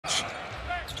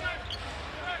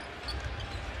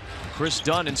Chris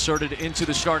Dunn inserted into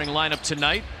the starting lineup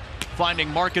tonight, finding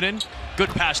Markkanen. Good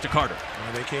pass to Carter.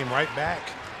 Well, they came right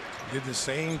back. Did the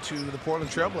same to the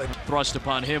Portland Trailblazers. Thrust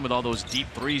upon him with all those deep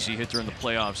threes he hit during the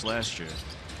playoffs last year.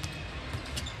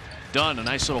 Dunn, a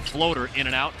nice little floater in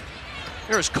and out.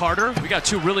 Here's Carter. We got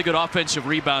two really good offensive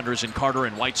rebounders in Carter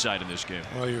and Whiteside in this game.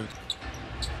 Well,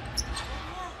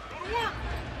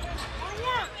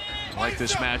 I like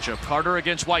this matchup. Carter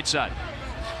against Whiteside.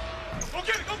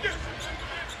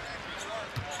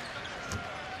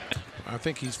 I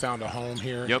think he's found a home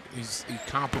here. Yep. He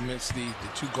complements the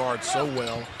two guards so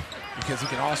well because he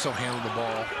can also handle the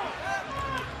ball.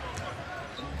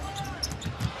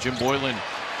 Jim Boylan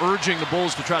urging the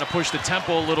Bulls to try to push the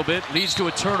tempo a little bit. Leads to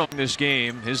a turnover in this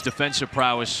game. His defensive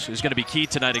prowess is going to be key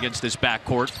tonight against this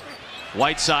backcourt.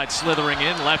 Whiteside slithering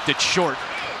in, left it short.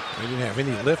 They didn't have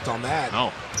any lift on that.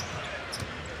 No.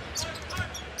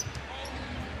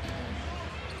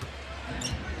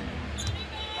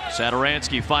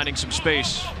 Satoransky finding some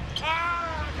space.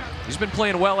 He's been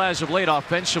playing well as of late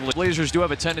offensively. Blazers do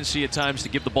have a tendency at times to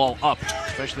give the ball up,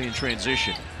 especially in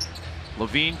transition.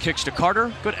 Levine kicks to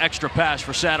Carter. Good extra pass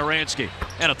for Satoransky.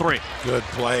 And a three. Good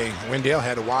play. Wendell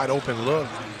had a wide open look.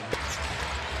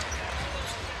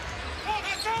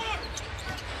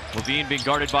 Levine being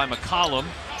guarded by McCollum.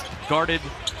 Guarded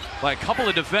by a couple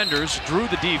of defenders. Drew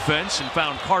the defense and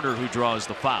found Carter, who draws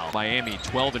the foul. Miami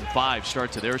 12-5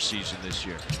 start to their season this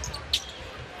year.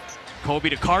 Kobe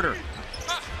to Carter.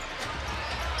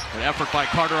 An effort by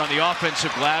Carter on the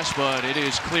offensive glass, but it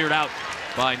is cleared out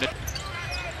by...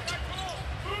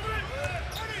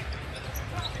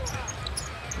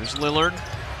 There's Lillard.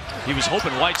 He was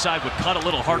hoping Whiteside would cut a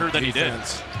little harder than he did.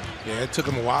 Yeah, it took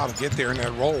him a while to get there in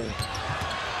that roll.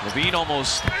 Levine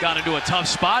almost got into a tough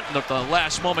spot, and at the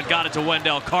last moment got it to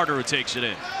Wendell. Carter, who takes it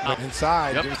in.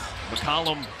 Inside. Yep.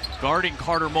 McCollum guarding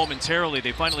Carter momentarily.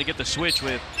 They finally get the switch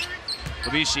with the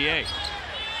BCA.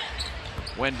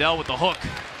 Wendell with the hook.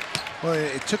 Well,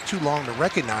 it took too long to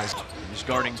recognize. He's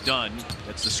guarding Dunn.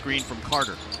 That's the screen from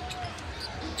Carter.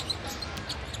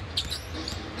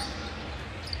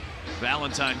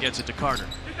 Valentine gets it to Carter.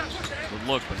 Good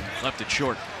look, but left it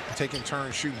short. Taking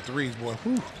turns shooting threes, boy.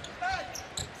 Whew.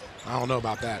 I don't know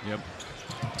about that. Yep.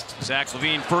 Zach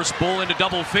Levine, first Bull into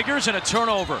double figures and a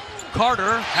turnover.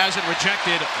 Carter has it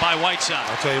rejected by Whiteside.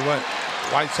 I'll tell you what,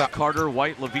 Whiteside. Carter,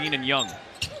 White, Levine, and Young.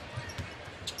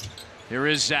 Here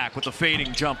is Zach with the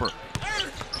fading jumper.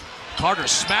 Carter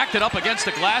smacked it up against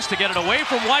the glass to get it away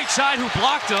from Whiteside, who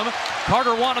blocked him.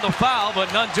 Carter wanted the foul,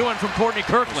 but none doing from Courtney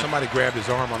Kirkland. Somebody grabbed his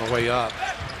arm on the way up.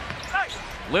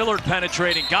 Lillard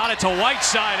penetrating, got it to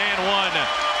Whiteside and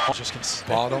one. Just gonna say.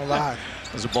 Ball don't lie.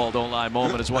 There's a ball don't lie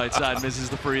moment as Whiteside misses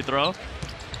the free throw.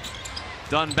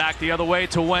 Dunn back the other way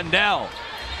to Wendell.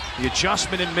 The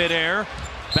adjustment in midair,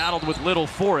 battled with little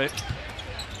for it.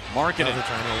 Markkanen.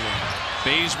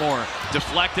 Bazemore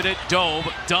deflected it, dove,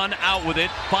 Dunn out with it,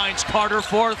 finds Carter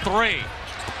for three.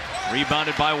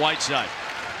 Rebounded by Whiteside.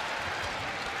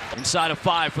 Inside of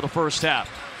 5 for the first half.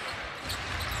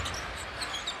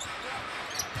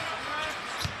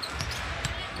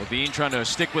 Levine trying to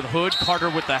stick with Hood, Carter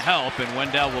with the help, and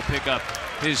Wendell will pick up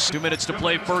his 2 minutes to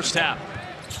play first half.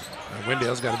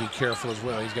 Wendell's got to be careful as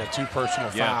well. He's got 2 personal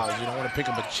fouls. You don't want to pick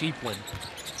up a cheap one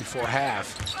before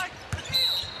half.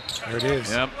 There it is.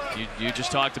 Yep, you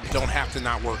just talked about. Don't have to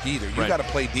not work either. You got to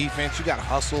play defense. You got to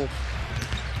hustle.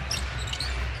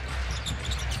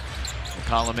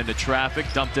 McCollum into traffic,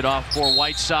 dumped it off for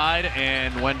Whiteside,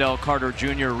 and Wendell Carter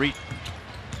Jr.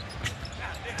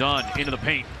 Dunn into the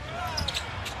paint.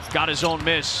 Got his own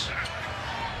miss.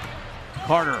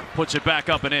 Carter puts it back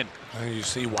up and in. And you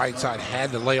see Whiteside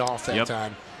had to lay off that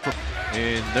time.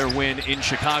 In their win in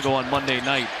Chicago on Monday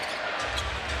night.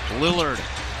 Lillard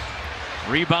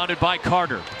rebounded by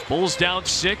Carter. Bulls down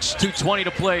 6, 2:20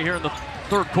 to play here in the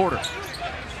third quarter.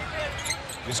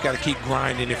 Just got to keep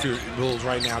grinding if you're Bulls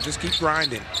right now. Just keep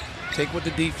grinding. Take what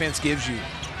the defense gives you.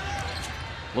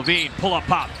 Levine, pull up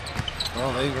pop.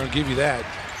 Well, they're going to give you that.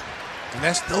 And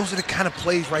those are the kind of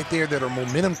plays right there that are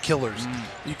momentum killers.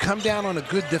 You come down on a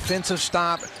good defensive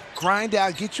stop, grind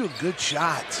out, get you a good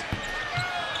shot.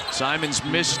 Simons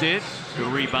missed it. Good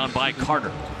rebound by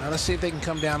Carter. Now let's see if they can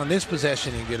come down on this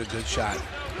possession and get a good shot.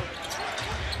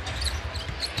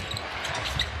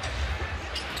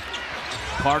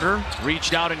 Carter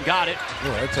reached out and got it.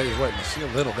 Boy, I tell you what, you see a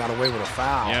little got away with a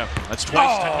foul. Yeah, that's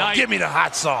twice tonight. Give me the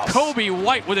hot sauce. Kobe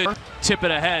White with it. Tip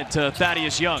it ahead to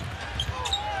Thaddeus Young,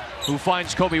 who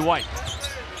finds Kobe White,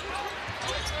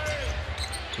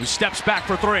 who steps back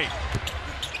for 3.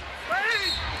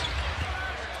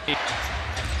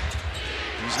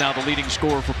 He's now the leading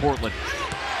scorer for Portland.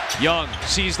 Young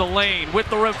sees the lane with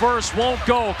the reverse, won't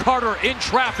go. Carter in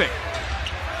traffic.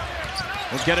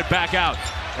 Will get it back out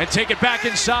and take it back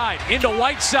inside into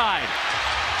Whiteside.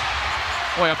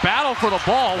 Boy, a battle for the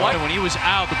ball. When he was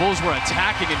out, the Bulls were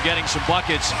attacking and getting some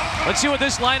buckets. Let's see what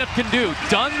this lineup can do.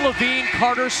 Dunn, Levine,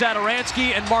 Carter,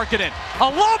 Satoransky, and Markkanen. A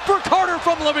lob for Carter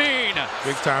from Levine.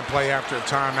 Big time play after a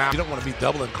timeout. You don't want to be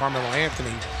doubling Carmelo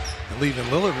Anthony and leaving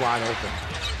Lillard wide open.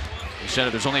 You said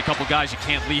it, there's only a couple guys you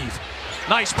can't leave.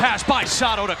 Nice pass by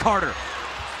Sato to Carter.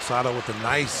 Sato with a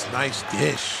nice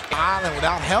dish. Island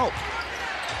without help.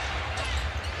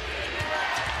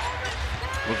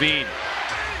 Levine,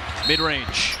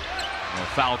 mid-range. A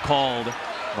foul called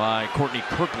by Courtney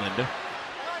Kirkland.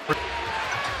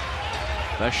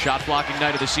 Best shot blocking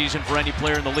night of the season for any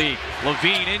player in the league.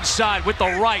 Levine inside with the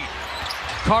right.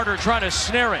 Carter trying to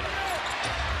snare it.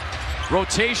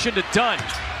 Rotation to Dunn.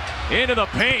 Into the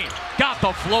paint. Got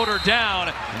the floater down.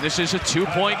 And this is a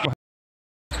 2-point game.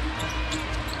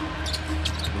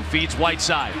 Who feeds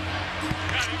Whiteside.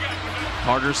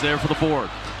 Carter's there for the board.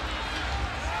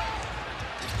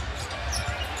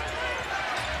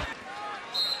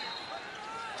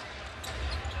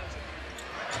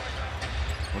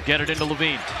 We'll get it into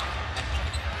Levine.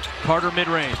 Carter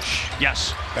mid-range.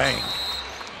 Yes. Bang.